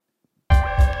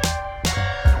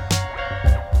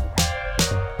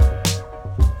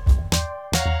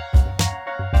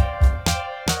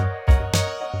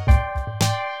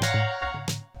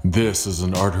This is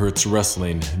an Hurtz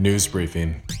Wrestling news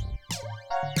briefing.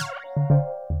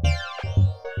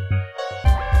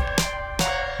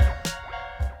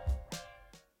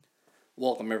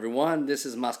 Welcome everyone, this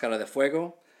is Máscara de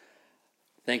Fuego.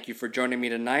 Thank you for joining me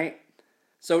tonight.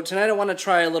 So tonight I want to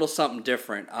try a little something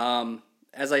different.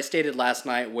 As I stated last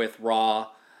night with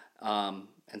Raw and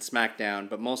SmackDown,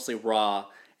 but mostly Raw,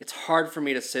 it's hard for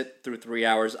me to sit through 3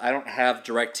 hours. I don't have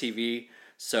DirecTV,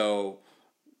 so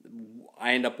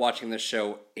I end up watching the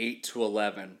show 8 to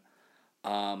 11,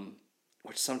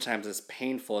 which sometimes is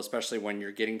painful, especially when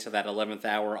you're getting to that 11th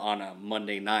hour on a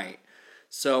Monday night.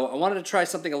 So I wanted to try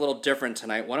something a little different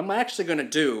tonight. What I'm actually going to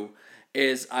do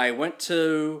is I went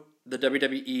to the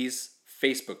WWE's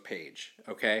Facebook page,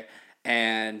 okay?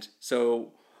 And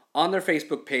so on their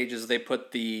Facebook pages, they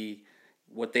put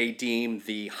what they deem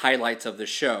the highlights of the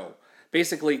show,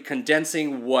 basically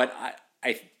condensing what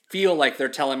I feel like they're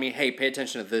telling me, hey, pay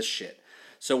attention to this shit.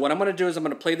 So what I'm going to do is I'm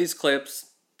going to play these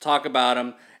clips, talk about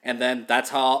them, and then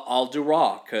that's how I'll do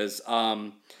Raw. Because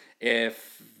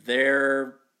if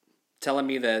they're telling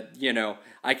me that,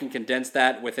 I can condense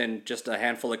that within just a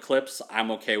handful of clips, I'm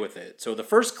okay with it. So the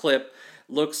first clip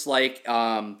looks like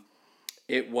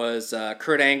it was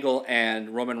Kurt Angle and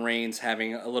Roman Reigns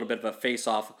having a little bit of a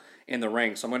face-off in the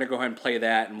ring. So I'm going to go ahead and play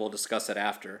that, and we'll discuss it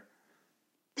after.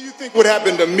 What do you think would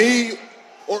happen to me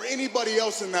or anybody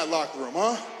else in that locker room,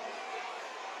 huh?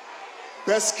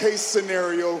 Best case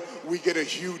scenario, we get a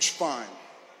huge fine.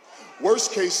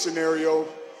 Worst case scenario,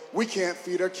 we can't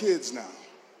feed our kids now.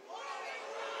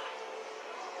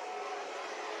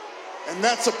 And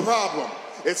that's a problem.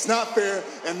 It's not fair,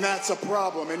 and that's a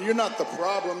problem. And you're not the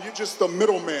problem, you're just the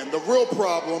middleman. The real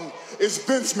problem is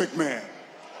Vince McMahon.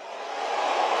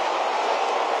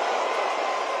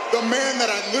 The man that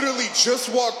I literally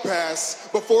just walked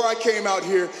past before I came out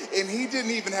here, and he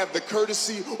didn't even have the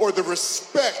courtesy or the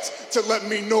respect to let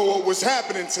me know what was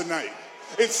happening tonight.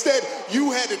 Instead,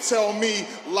 you had to tell me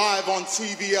live on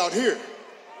TV out here.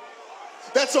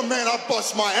 That's a man I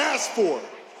bust my ass for.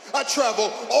 I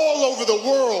travel all over the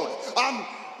world. I'm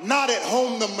not at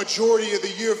home the majority of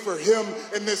the year for him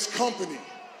and this company.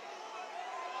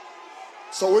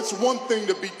 So it's one thing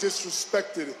to be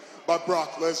disrespected by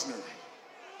Brock Lesnar,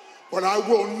 but I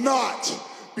will not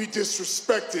be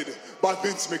disrespected by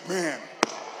Vince McMahon.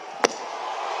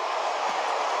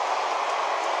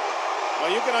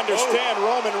 Well, you can understand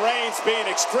Roman Reigns being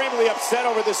extremely upset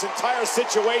over this entire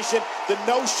situation, the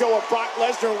no-show of Brock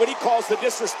Lesnar, and what he calls the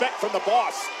disrespect from the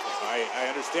boss. I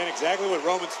understand exactly what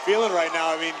Roman's feeling right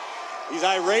now. I mean, he's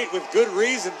irate with good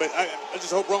reason, but I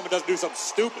just hope Roman doesn't do something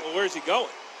stupid. Well, where's he going?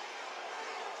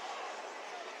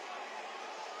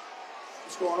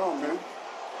 What's going on, man?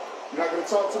 You're not going to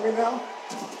talk to me now?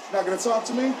 You're not going to talk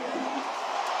to me?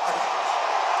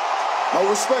 No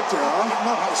respect here, huh?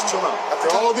 No, just chill out.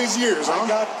 After all these years, huh?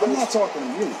 I'm not talking to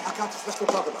you. I got this. Let's go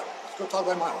talk about it. Let's go talk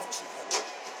about it in my office.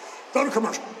 Go to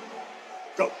commercial.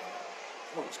 Go.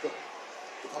 Come on, let's go.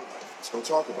 Let's go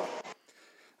talk about it.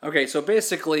 Okay, so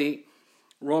basically,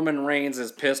 Roman Reigns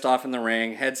is pissed off in the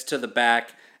ring, heads to the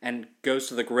back, and goes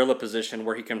to the gorilla position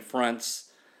where he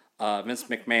confronts Vince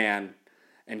McMahon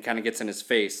and kind of gets in his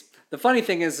face. The funny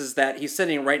thing is that he's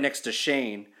sitting right next to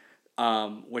Shane,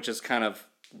 which is kind of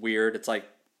weird. It's like,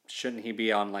 shouldn't he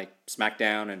be on like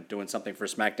SmackDown and doing something for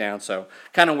SmackDown? So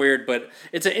kind of weird, but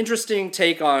it's an interesting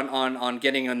take on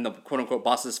getting in the quote unquote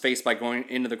boss's face by going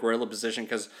into the gorilla position,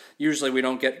 because usually we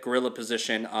don't get gorilla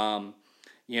position,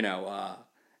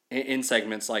 in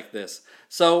segments like this.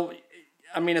 So,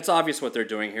 I mean, it's obvious what they're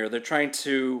doing here. They're trying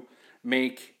to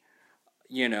make,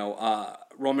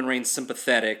 Roman Reigns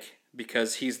sympathetic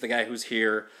because he's the guy who's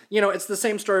here. It's the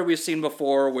same story we've seen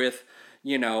before with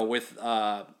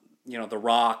The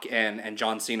Rock and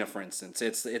John Cena, for instance.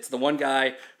 It's the one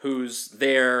guy who's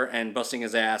there and busting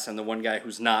his ass, and the one guy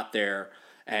who's not there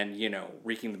and,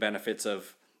 reaping the benefits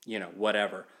of,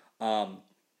 whatever.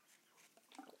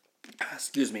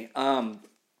 Excuse me.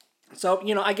 So,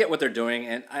 I get what they're doing,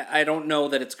 and I don't know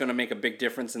that it's going to make a big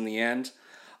difference in the end.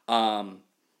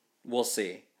 We'll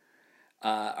see.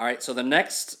 All right, so the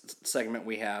next segment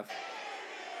we have.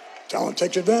 Talent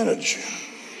takes advantage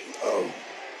of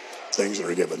things that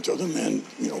are given to them, and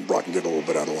Brock can get a little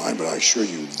bit out of line, but I assure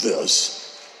you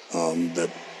this, that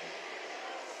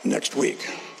next week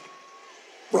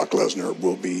Brock Lesnar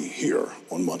will be here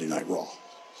on Monday Night Raw,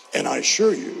 and I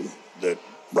assure you that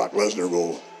Brock Lesnar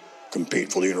will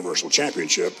compete for the Universal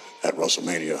Championship at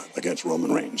WrestleMania against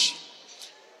Roman Reigns.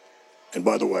 And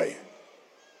by the way,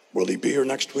 will he be here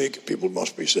next week? People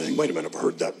must be saying, wait a minute, I've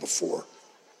heard that before.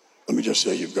 Let me just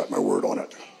say you've got my word on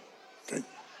it.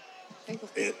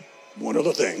 Okay? One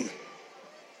other thing.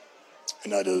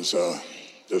 and that is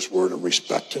this word of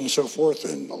respect and so forth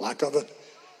and the lack of it.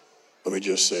 Let me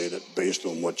just say that based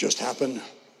on what just happened,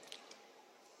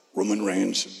 Roman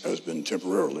Reigns has been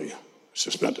temporarily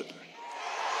suspended.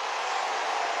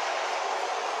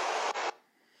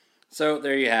 So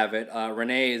there you have it.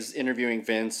 Renee is interviewing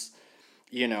Vince,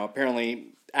 apparently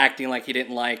acting like he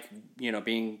didn't like,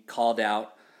 being called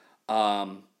out.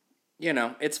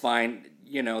 It's fine.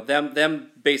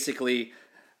 Them basically,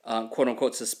 quote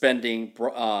unquote, suspending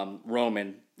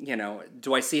Roman.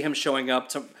 Do I see him showing up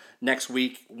next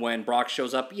week when Brock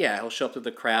shows up? Yeah, he'll show up to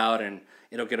the crowd and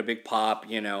it'll get a big pop.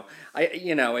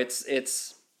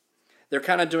 It's they're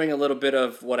kind of doing a little bit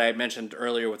of what I mentioned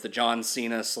earlier with the John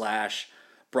Cena /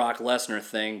 Brock Lesnar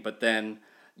thing, but then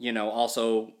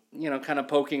also kind of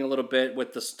poking a little bit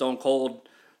with the Stone Cold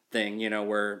thing.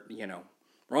 Where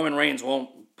Roman Reigns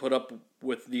won't put up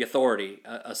with the authority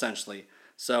essentially.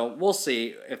 So we'll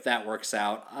see if that works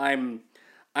out. I'm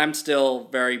still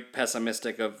very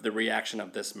pessimistic of the reaction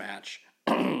of this match.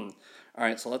 All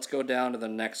right, so let's go down to the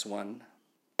next one.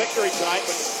 Victory tonight,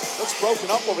 but looks broken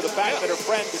up over the fact that her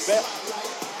friend Beth.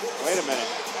 Wait a minute.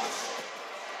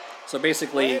 So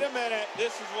basically, wait a minute.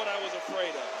 This is what I was afraid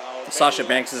of. Sasha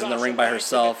Banks is in the ring by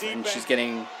herself, and she's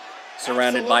getting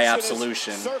surrounded by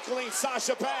Absolution. Circling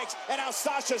Sasha Banks, and now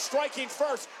Sasha striking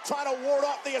first, trying to ward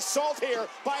off the assault here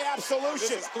by Absolution.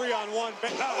 This is 3-on-1.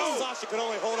 Sasha could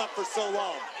only hold up for so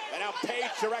long. And now Paige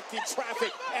directing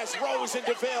traffic as Rose and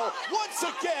DeVille once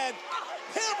again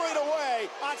hammering away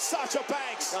on Sasha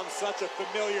Banks. Becomes such a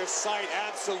familiar sight.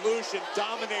 Absolution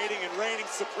dominating and reigning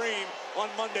supreme on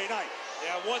Monday night.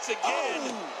 Yeah, once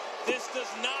again, this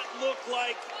does not look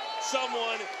like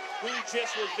someone who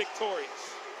just was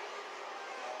victorious.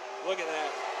 Look at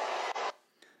that.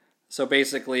 So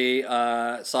basically,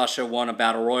 Sasha won a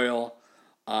battle royal,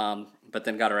 but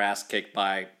then got her ass kicked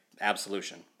by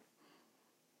Absolution.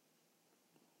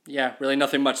 Yeah, really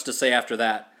nothing much to say after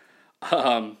that.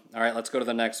 All right, let's go to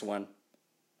the next one.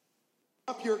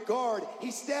 Up your guard.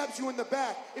 He stabs you in the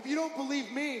back. If you don't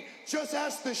believe me, just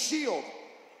ask the Shield.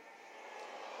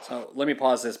 So let me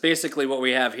pause this. Basically, what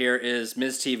we have here is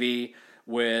Miz TV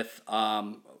with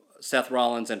Seth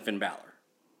Rollins and Finn Balor.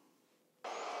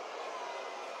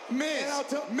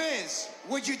 Miz,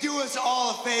 would you do us all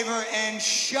a favor and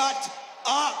shut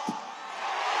up?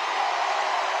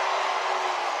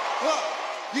 Look,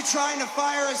 you trying to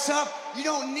fire us up? You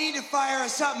don't need to fire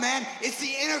us up, man. It's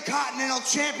the Intercontinental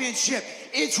Championship.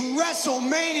 It's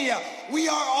WrestleMania. We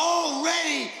are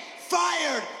already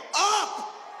fired up.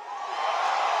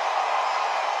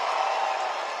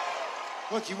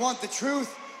 Look, you want the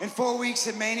truth? In 4 weeks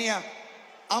at Mania,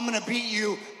 I'm gonna beat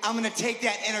you. I'm gonna take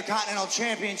that Intercontinental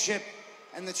Championship.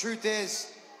 And the truth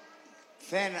is,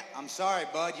 Finn, I'm sorry,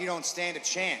 bud, you don't stand a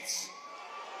chance.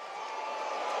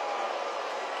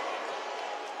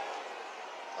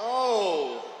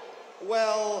 Oh,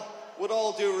 well, with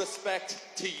all due respect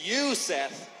to you,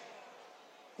 Seth,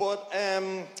 but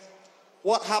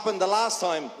what happened the last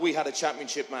time we had a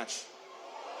championship match?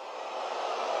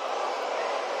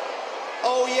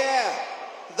 Oh yeah,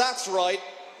 that's right.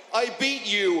 I beat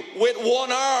you with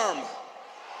one arm.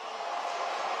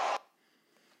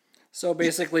 So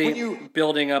basically,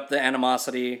 building up the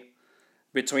animosity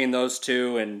between those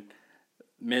two and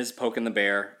Miz poking the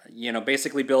bear,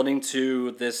 basically building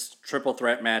to this triple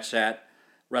threat match at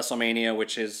WrestleMania,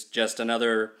 which is just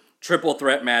another triple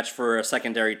threat match for a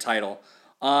secondary title.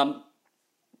 I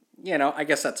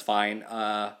guess that's fine.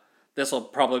 This will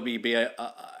probably be a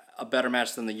better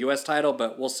match than the U.S. title,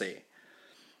 but we'll see.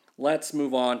 Let's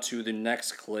move on to the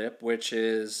next clip, which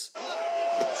is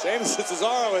Sheamus and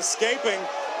Cesaro escaping.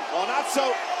 Oh, not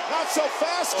so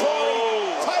fast,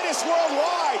 Corey. Titus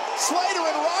Worldwide. Slater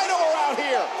and Rhino are out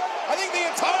here. I think the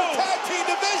entire tag team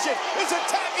division is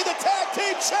attacking the tag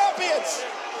team champions.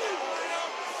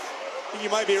 You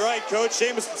might be right, Coach.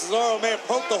 Sheamus and Cesaro may have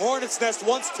poked the hornet's nest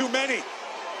once too many.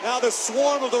 Now the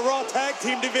swarm of the Raw tag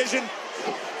team division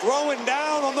throwing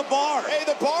down on the bar. Hey,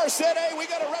 the bar said, hey, we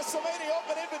got a WrestleMania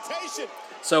open invitation.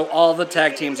 so all the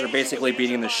tag teams are basically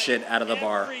beating the shit out of the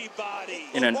bar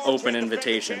in an open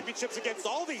invitation. Championships against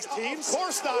all these teams. Of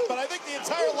course not, but I think the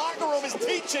entire locker room is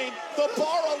teaching the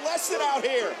bar a lesson out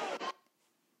here.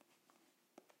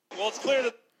 Well, it's clear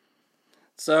that.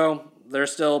 So they're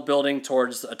still building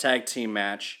towards a tag team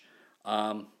match.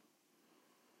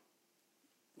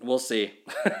 We'll see.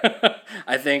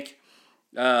 I think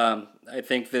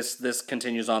this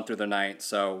continues on through the night,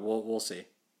 so we'll see.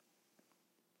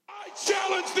 I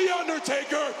challenge The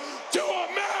Undertaker to a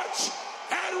match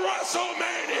at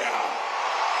WrestleMania.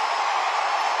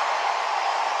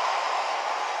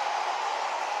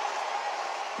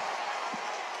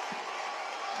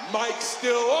 Mike's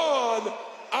still on,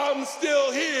 I'm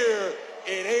still here.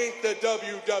 It ain't the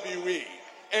WWE.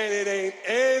 And it ain't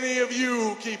any of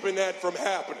you keeping that from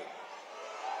happening.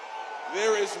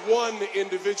 There is one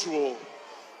individual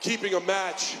keeping a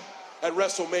match at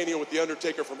WrestleMania with The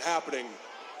Undertaker from happening,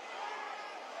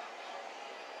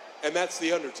 and that's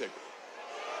The Undertaker.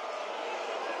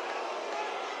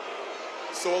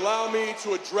 So allow me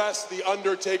to address The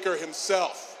Undertaker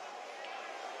himself.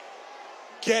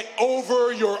 Get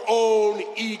over your own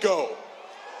ego.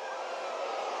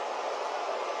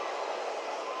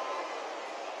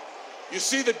 You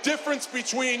see, the difference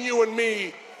between you and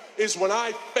me is when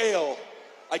I fail,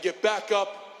 I get back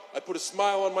up, I put a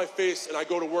smile on my face, and I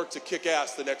go to work to kick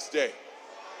ass the next day.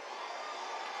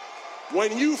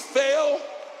 When you fail,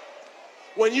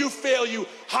 you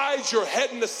hide your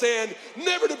head in the sand,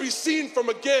 never to be seen from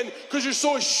again, because you're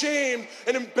so ashamed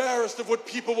and embarrassed of what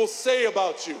people will say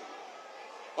about you.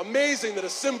 Amazing that a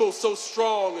symbol so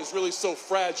strong is really so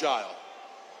fragile.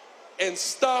 And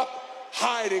stop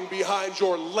hiding behind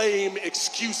your lame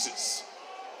excuses.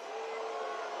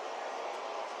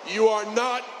 You are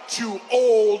not too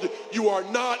old, you are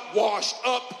not washed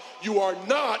up, you are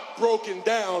not broken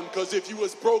down, because if you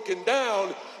was broken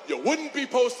down, you wouldn't be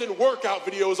posting workout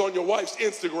videos on your wife's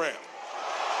Instagram.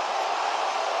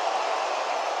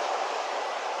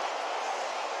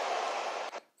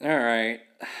 All right.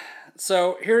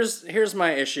 So here's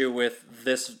my issue with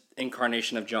this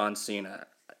incarnation of John Cena.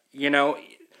 You know,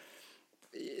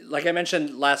 like I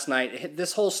mentioned last night,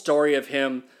 this whole story of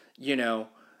him,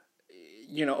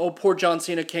 oh, poor John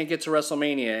Cena can't get to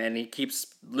WrestleMania and he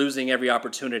keeps losing every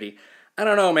opportunity. I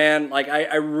don't know, man. Like,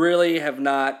 I really have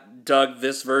not dug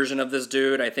this version of this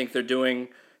dude. I think they're doing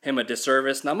him a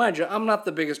disservice. Now, mind you, I'm not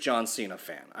the biggest John Cena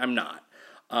fan. I'm not.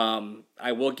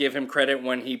 I will give him credit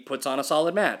when he puts on a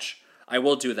solid match. I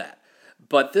will do that.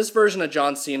 But this version of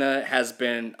John Cena has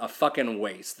been a fucking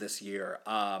waste this year.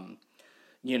 From,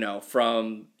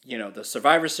 the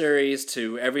Survivor Series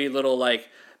to every little,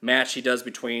 match he does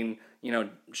between,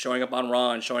 showing up on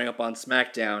Raw and showing up on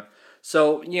SmackDown.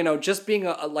 So, just being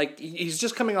he's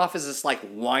just coming off as this,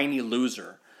 whiny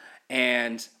loser.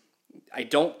 And I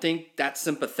don't think that's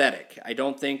sympathetic. I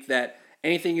don't think that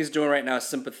anything he's doing right now is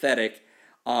sympathetic.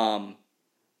 And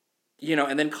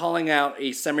then calling out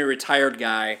a semi-retired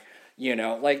guy,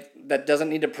 that doesn't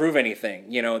need to prove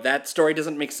anything. That story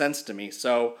doesn't make sense to me.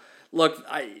 So, look,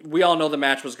 we all know the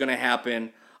match was going to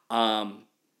happen.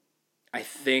 I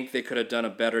think they could have done a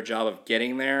better job of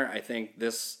getting there. I think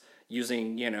this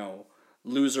using,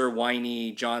 loser,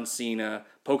 whiny John Cena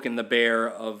poking the bear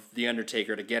of The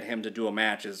Undertaker to get him to do a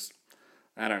match is,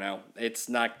 I don't know. It's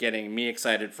not getting me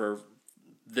excited for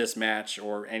this match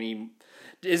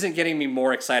isn't getting me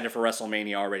more excited for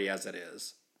WrestleMania already as it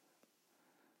is.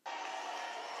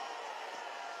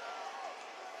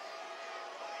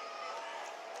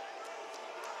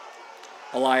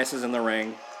 Elias is in the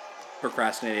ring,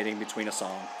 procrastinating between a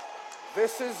song.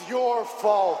 This is your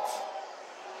fault.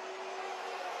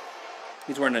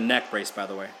 He's wearing a neck brace, by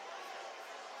the way.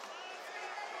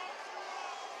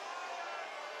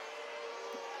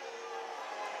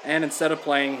 And instead of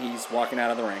playing, he's walking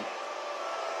out of the ring.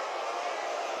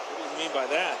 What do you mean by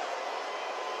that?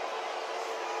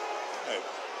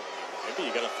 Maybe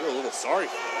you gotta feel a little sorry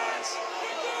for Elias.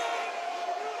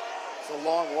 It's a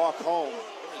long walk home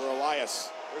for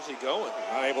Elias. Where's he going?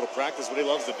 He's not able to practice what he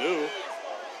loves to do.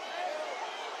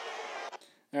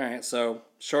 All right, so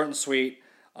short and sweet.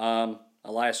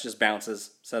 Elias just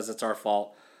bounces, says it's our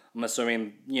fault. I'm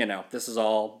assuming, this is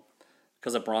all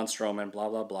because of Braun Strowman, blah,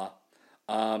 blah, blah.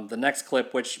 The next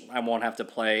clip, which I won't have to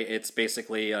play, it's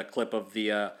basically a clip of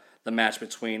the match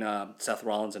between Seth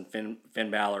Rollins and Finn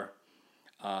Balor.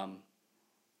 I'm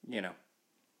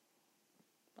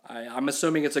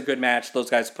assuming it's a good match. Those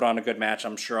guys put on a good match.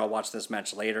 I'm sure I'll watch this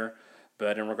match later.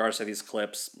 But in regards to these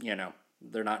clips,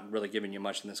 they're not really giving you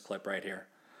much in this clip right here.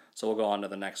 So we'll go on to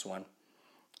the next one.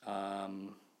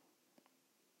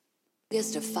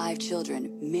 Youngest of 5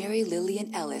 children, Mary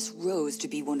Lillian Ellis rose to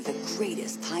be one of the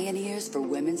greatest pioneers for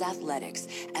women's athletics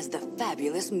as the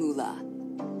fabulous Moolah.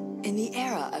 In the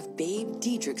era of Babe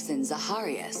Dietrichson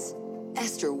Zacharias,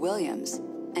 Esther Williams,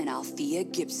 and Althea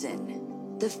Gibson,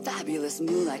 the fabulous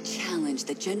Moolah challenged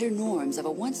the gender norms of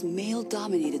a once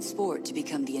male-dominated sport to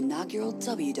become the inaugural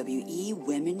WWE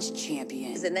Women's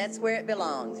Champion. And that's where it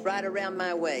belongs, right around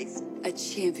my waist. A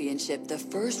championship the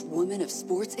first woman of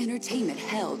sports entertainment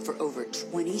held for over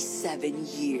 27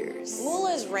 years.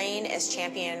 Moolah's reign as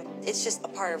champion, it's just a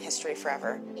part of history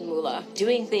forever. Moolah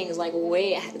doing things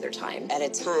way ahead of their time. At a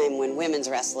time when women's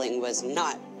wrestling was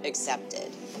not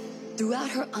accepted.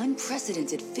 Throughout her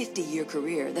unprecedented 50-year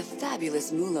career, the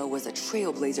fabulous Moolah was a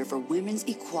trailblazer for women's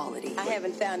equality. I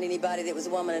haven't found anybody that was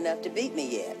woman enough to beat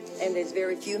me yet, and there's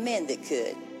very few men that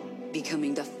could.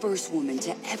 Becoming the first woman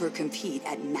to ever compete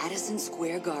at Madison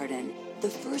Square Garden. The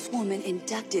first woman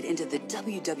inducted into the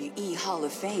WWE Hall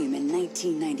of Fame in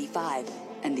 1995.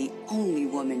 And the only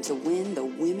woman to win the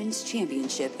Women's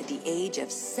Championship at the age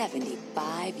of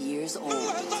 75 years old. Who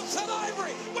has upset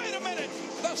Ivory? Wait a minute!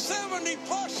 The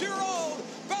 70-plus-year-old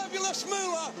fabulous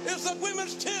Moolah is the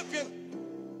Women's Champion!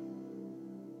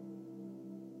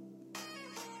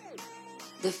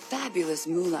 The fabulous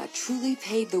Moolah truly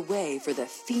paved the way for the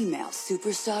female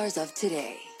superstars of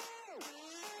today.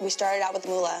 We started out with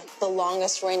Moolah, the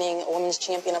longest reigning women's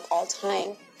champion of all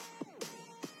time.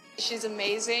 She's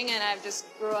amazing, and I've just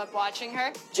grew up watching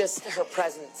her. Just her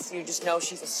presence. You just know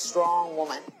she's a strong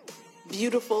woman.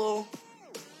 Beautiful,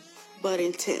 but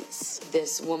intense.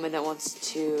 This woman that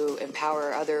wants to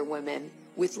empower other women.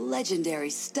 With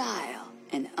legendary style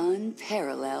and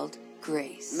unparalleled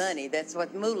grace. Money, that's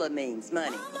what Moolah means,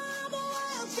 money.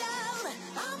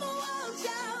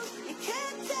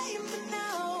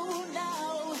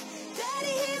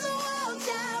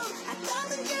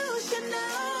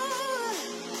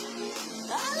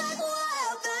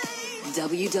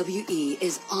 WWE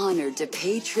is honored to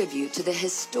pay tribute to the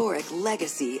historic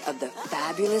legacy of the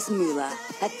fabulous Moolah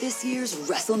at this year's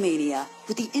WrestleMania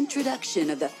with the introduction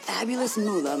of the Fabulous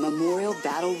Moolah Memorial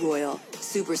Battle Royal.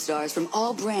 Superstars from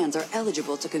all brands are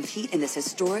eligible to compete in this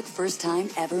historic first-time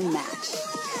ever match.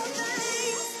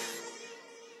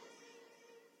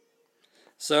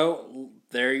 So,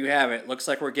 there you have it. Looks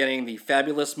like we're getting the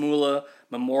Fabulous Moolah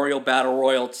Memorial Battle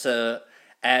Royal to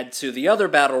add to the other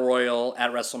Battle Royal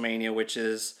at WrestleMania, which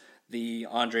is the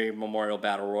Andre Memorial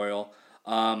Battle Royal.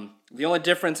 The only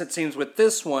difference, it seems, with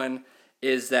this one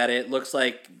is that it looks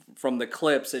like, from the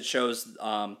clips, it shows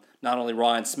not only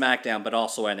Raw and SmackDown, but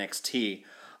also NXT.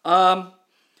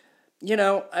 You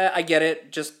know, I get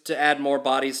it, just to add more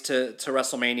bodies to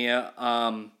WrestleMania.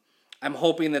 I'm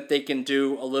hoping that they can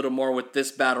do a little more with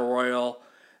this Battle Royal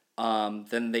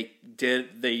than they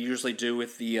usually do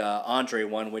with the Andre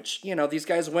one, which, you know, these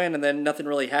guys win and then nothing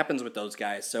really happens with those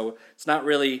guys. So it's not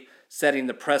really setting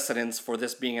the precedence for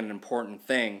this being an important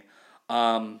thing.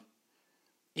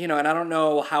 You know, and I don't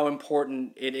know how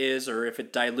important it is or if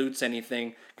it dilutes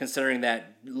anything, considering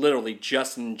that literally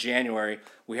just in January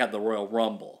we had the Royal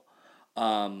Rumble.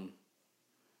 You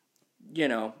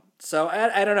know, so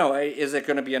I don't know. Is it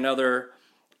going to be another,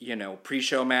 you know,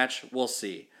 pre-show match? We'll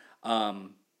see.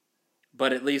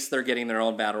 But at least they're getting their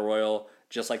own Battle Royal,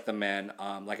 just like the men.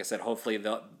 Like I said, hopefully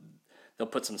they'll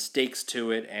put some stakes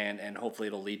to it, and hopefully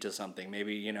it'll lead to something.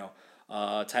 Maybe, you know,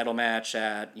 a title match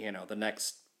at, you know, the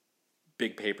next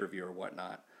big pay-per-view or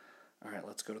whatnot. All right,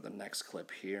 let's go to the next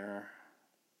clip here.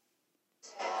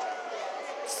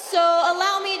 So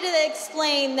allow me to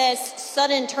explain this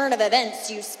sudden turn of events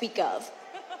you speak of.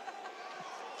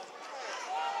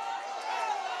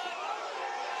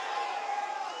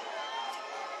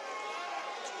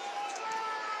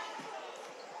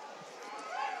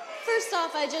 First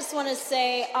off, I just want to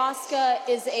say Asuka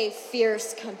is a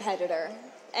fierce competitor.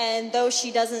 And though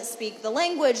she doesn't speak the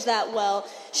language that well,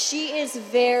 she is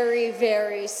very,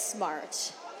 very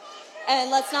smart. And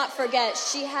let's not forget,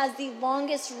 she has the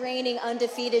longest reigning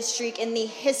undefeated streak in the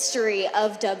history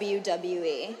of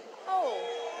WWE. Oh.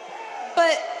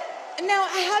 But now,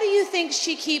 how do you think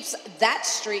she keeps that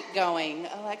streak going,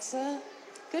 Alexa?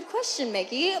 Good question,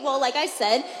 Mickey. Well, like I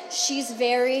said, she's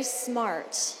very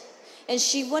smart. And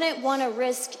she wouldn't want to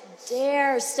risk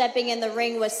stepping in the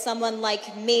ring with someone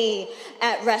like me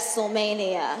at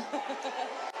WrestleMania.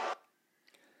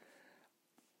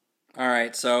 All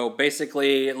right, so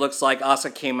basically it looks like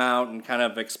Asuka came out and kind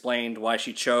of explained why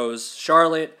she chose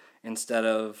Charlotte instead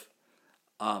of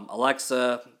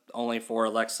Alexa, only for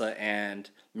Alexa and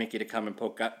Mickey to come and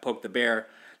poke the bear.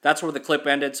 That's where the clip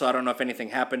ended, so I don't know if anything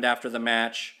happened after the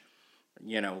match.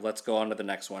 You know, let's go on to the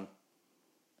next one.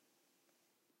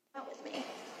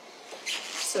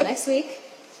 So next week,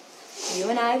 you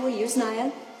and I will use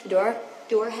Nia to do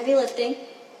our heavy lifting.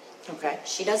 Okay.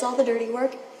 She does all the dirty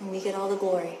work, and we get all the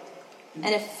glory. Mm-hmm.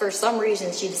 And if for some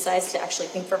reason she decides to actually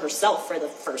think for herself for the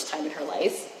first time in her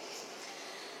life,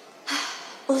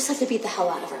 we'll just have to beat the hell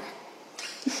out of her.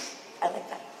 I like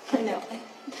that. I know.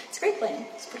 It's a great plan.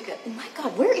 It's pretty good. Oh my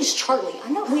God, where is Charlie?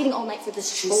 I'm not waiting all night for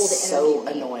this troll to interview me. So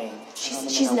annoying.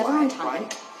 She's never on time.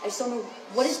 I just don't know,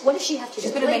 what does she have to do?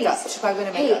 She's been in makeup. She's probably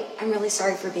been in makeup. Hey, I'm really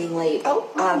sorry for being late. Oh,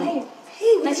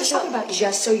 hey, nice to talk about you.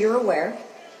 Just so you're aware,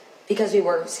 because we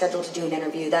were scheduled to do an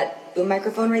interview, that boom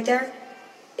microphone right there,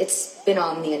 it's been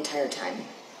on the entire time.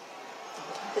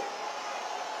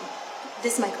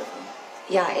 This microphone.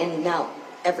 Yeah, and now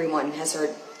everyone has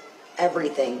heard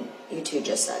everything you two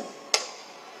just said.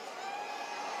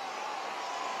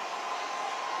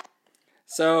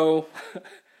 So,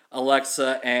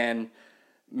 Alexa and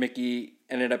Mickey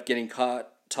ended up getting caught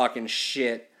talking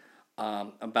shit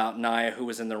about Nia, who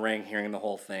was in the ring, hearing the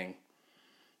whole thing.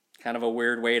 Kind of a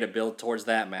weird way to build towards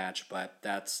that match, but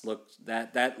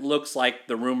that looks like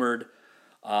the rumored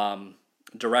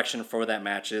direction for that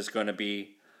match is going to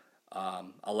be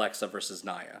Alexa versus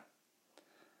Nia.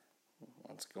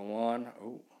 Let's go on.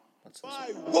 Oh, what's this?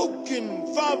 My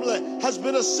Woken family has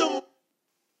been assembled.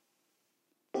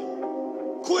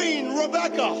 Queen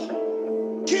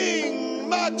Rebecca, King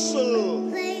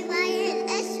Maxwell,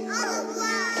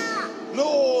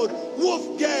 Lord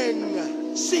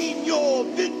Wolfgang, Senior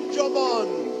Benjamin,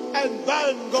 and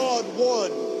Vanguard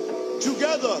One.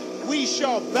 Together we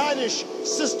shall banish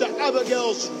Sister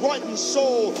Abigail's rotten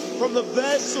soul from the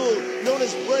vessel known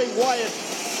as Bray Wyatt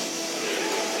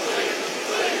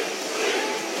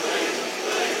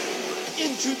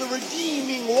into the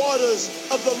redeeming waters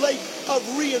of the lake of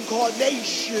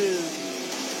reincarnation.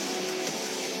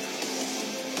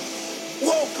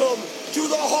 Welcome to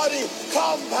the Hardy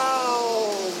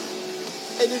compound.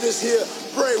 And it is here,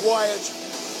 Bray Wyatt,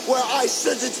 where I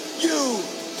sentence you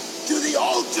to the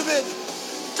ultimate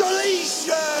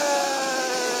deletion.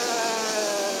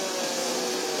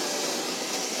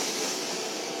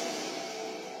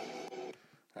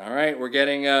 All right, we're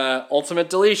getting Ultimate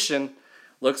Deletion.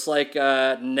 Looks like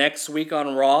next week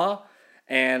on Raw,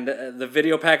 and the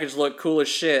video package looked cool as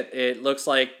shit. It looks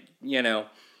like,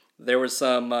 there was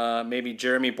some maybe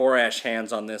Jeremy Borash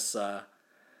hands on this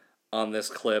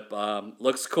clip.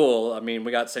 Looks cool. I mean,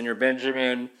 we got Senior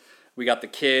Benjamin, we got the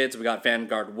kids, we got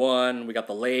Vanguard 1, we got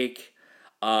the lake.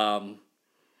 I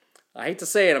hate to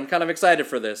say it, I'm kind of excited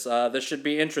for this. This should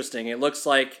be interesting. It looks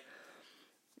like,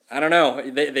 I don't know,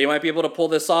 they might be able to pull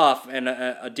this off, and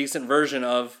a decent version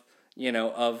of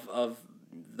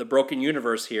the broken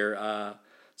universe here.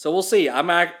 So we'll see.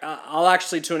 I'll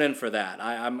actually tune in for that.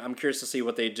 I'm curious to see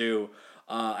what they do.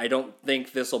 I don't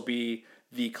think this will be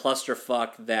the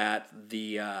clusterfuck that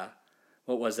the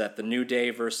the New Day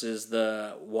versus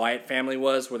the Wyatt family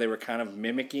was, where they were kind of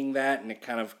mimicking that, and it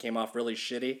kind of came off really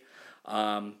shitty.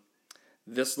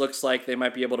 This looks like they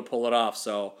might be able to pull it off.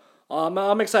 So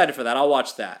I'm excited for that. I'll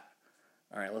watch that.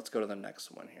 All right, let's go to the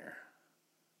next one here.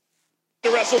 To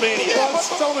WrestleMania. Braun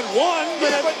Strowman won,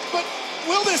 but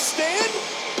will this stand?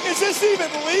 Is this even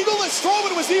legal that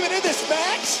Strowman was even in this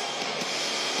match?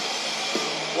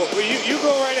 Well, you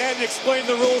go right ahead and explain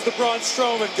the rules to Braun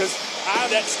Strowman, because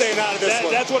I'm staying out of this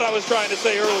one. That's what I was trying to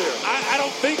say earlier. I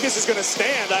don't think this is going to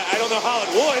stand. I don't know how it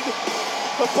would.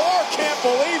 The bar can't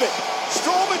believe it.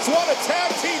 Strowman's won a tag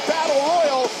team battle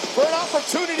royal for an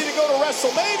opportunity to go to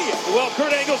WrestleMania. Well,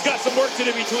 Kurt Angle's got some work to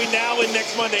do between now and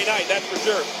next Monday night, that's for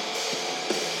sure.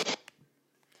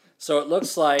 So it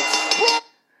looks like,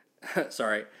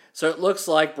 So it looks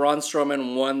like Braun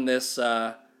Strowman won this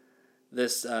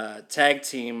tag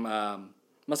team.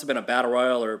 Must have been a battle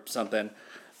royal or something,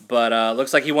 but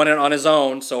looks like he won it on his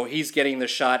own. So he's getting the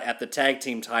shot at the tag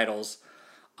team titles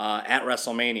at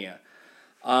WrestleMania.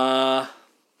 I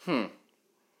don't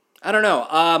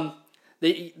know.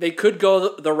 They could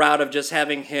go the route of just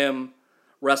having him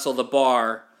wrestle the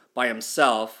Bar by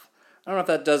himself. I don't know if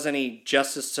that does any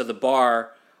justice to the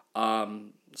Bar.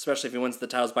 Especially if he wins the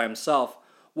titles by himself.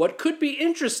 What could be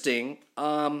interesting,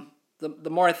 the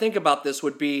more I think about this,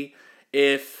 would be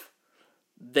if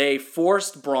they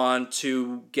forced Braun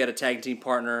to get a tag team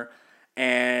partner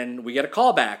and we get a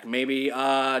callback. Maybe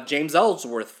James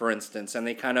Ellsworth, for instance, and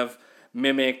they kind of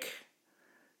mimic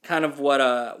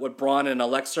what Braun and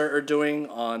Alexa are doing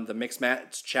on the Mixed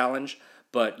Match Challenge,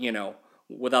 but,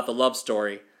 without the love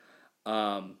story.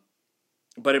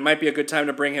 But it might be a good time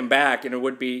to bring him back, and it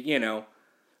would be,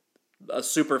 a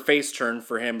super face turn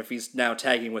for him if he's now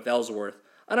tagging with Ellsworth.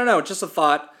 I don't know, just a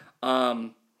thought.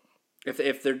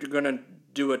 If they're going to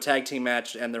do a tag team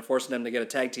match and they're forcing them to get a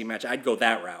tag team match, I'd go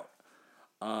that route.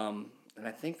 And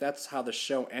I think that's how the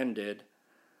show ended.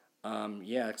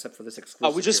 Except for this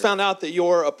exclusive. We just found out that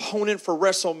your opponent for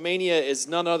WrestleMania is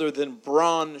none other than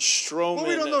Braun Strowman. Well,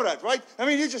 we don't know that, right? I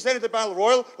mean, he just entered the Battle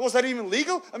Royal. Was that even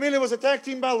legal? I mean, it was a tag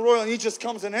team Battle Royal, and he just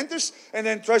comes and enters and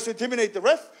then tries to intimidate the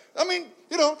ref. I mean,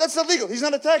 that's not legal. He's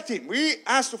not a tag team. We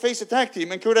asked to face a tag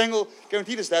team, and Kurt Angle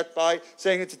guaranteed us that by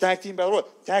saying it's a tag team Battle Royal.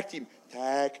 Tag team.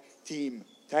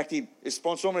 Is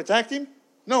Braun Strowman a tag team?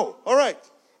 No. All right.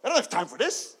 I don't have time for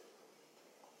this.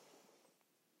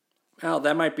 Well,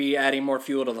 that might be adding more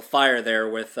fuel to the fire there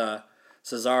with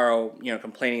Cesaro,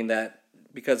 complaining that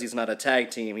because he's not a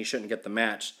tag team, he shouldn't get the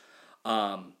match.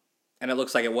 and it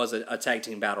looks like it was a tag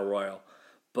team battle royal.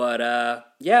 But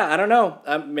yeah, I don't know.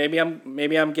 Maybe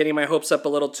I'm getting my hopes up a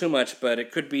little too much, but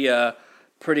it could be a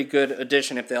pretty good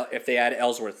addition if they add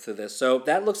Ellsworth to this. So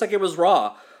that looks like it was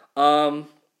Raw. Doesn't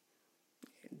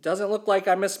look like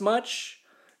I missed much.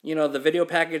 You know, the video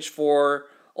package for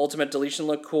Ultimate Deletion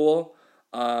looked cool.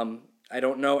 I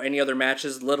don't know any other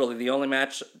matches. Literally, the only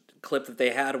match clip that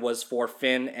they had was for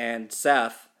Finn and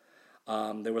Seth.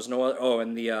 There was no other. Oh,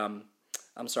 and the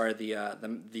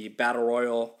battle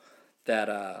royal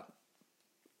that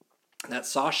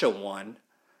Sasha won,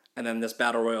 and then this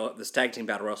tag team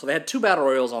battle royal. So they had 2 battle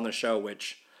royals on the show,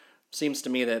 which seems to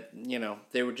me that, you know,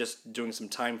 they were just doing some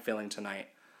time filling tonight.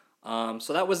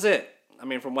 So that was it. I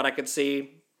mean, from what I could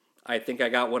see, I think I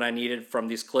got what I needed from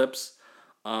these clips.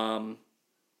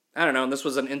 I don't know. And this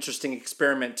was an interesting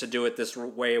experiment to do it this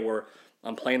way, where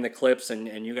I'm playing the clips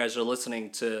and you guys are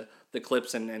listening to the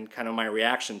clips and kind of my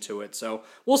reaction to it. So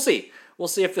we'll see. We'll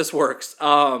see if this works.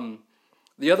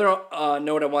 The other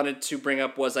note I wanted to bring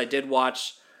up was I did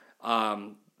watch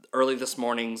early this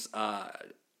morning's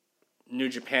New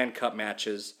Japan Cup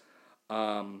matches.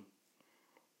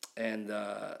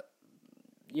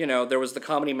 You know, there was the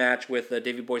comedy match with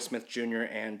Davey Boy Smith Jr.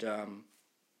 and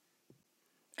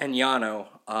Yano.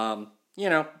 You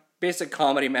know, basic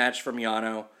comedy match from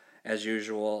Yano, as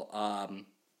usual.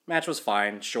 Match was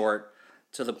fine, short,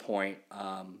 to the point.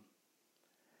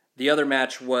 The other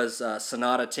match was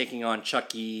Sonata taking on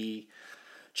Chucky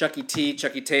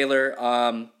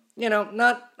Taylor. You know,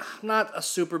 not a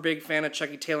super big fan of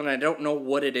Chucky Taylor, and I don't know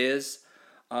what it is.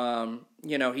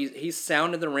 You know, he's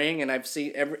sound in the ring, and I've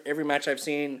seen every match I've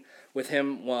seen with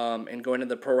him and going to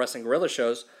the Pro Wrestling Guerrilla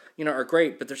shows, you know, are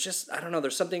great. But there's just, I don't know,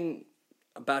 there's something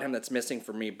about him that's missing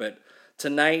for me. But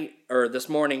tonight, or this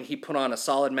morning, he put on a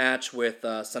solid match with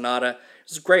Sonata. It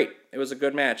was great. It was a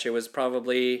good match. It was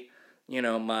probably, you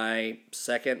know, my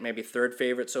second, maybe third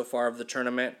favorite so far of the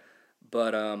tournament.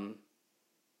 But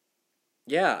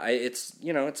yeah, it's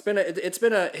been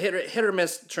a hit or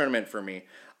miss tournament for me.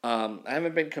 I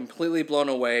haven't been completely blown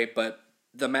away, but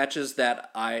the matches that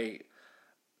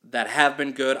have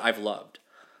been good, I've loved.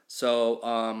 So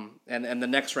and the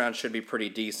next round should be pretty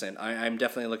decent. I'm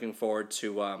definitely looking forward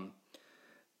to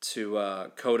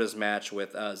Coda's match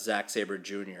with Zack Sabre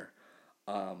Jr.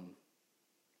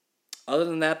 Other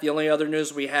than that, the only other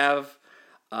news we have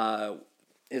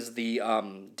is the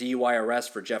DUI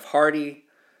arrest for Jeff Hardy,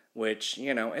 which,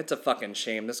 you know, it's a fucking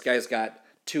shame. This guy's got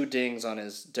 2 dings on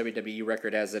his WWE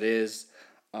record as it is.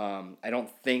 I don't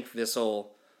think this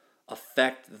will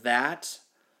affect that,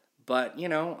 but, you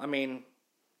know, I mean,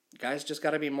 guys just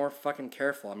got to be more fucking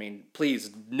careful. I mean, please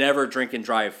never drink and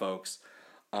drive, folks.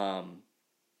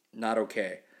 Not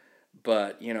okay.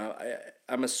 But, you know,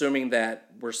 I'm assuming that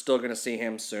we're still going to see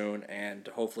him soon, and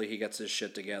hopefully he gets his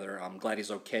shit together. I'm glad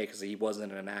he's okay because he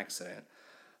wasn't in an accident.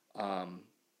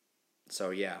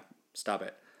 So, yeah, stop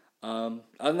it. Other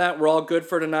than that, we're all good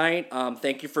for tonight.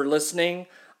 Thank you for listening.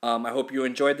 I hope you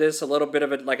enjoyed this. A little bit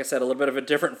of it, like I said, a little bit of a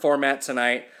different format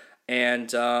tonight.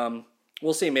 And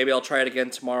we'll see. Maybe I'll try it again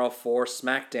tomorrow for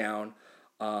SmackDown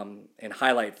in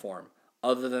highlight form.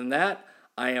 Other than that,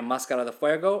 I am Mascara de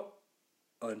Fuego.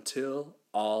 Until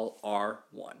all are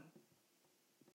one.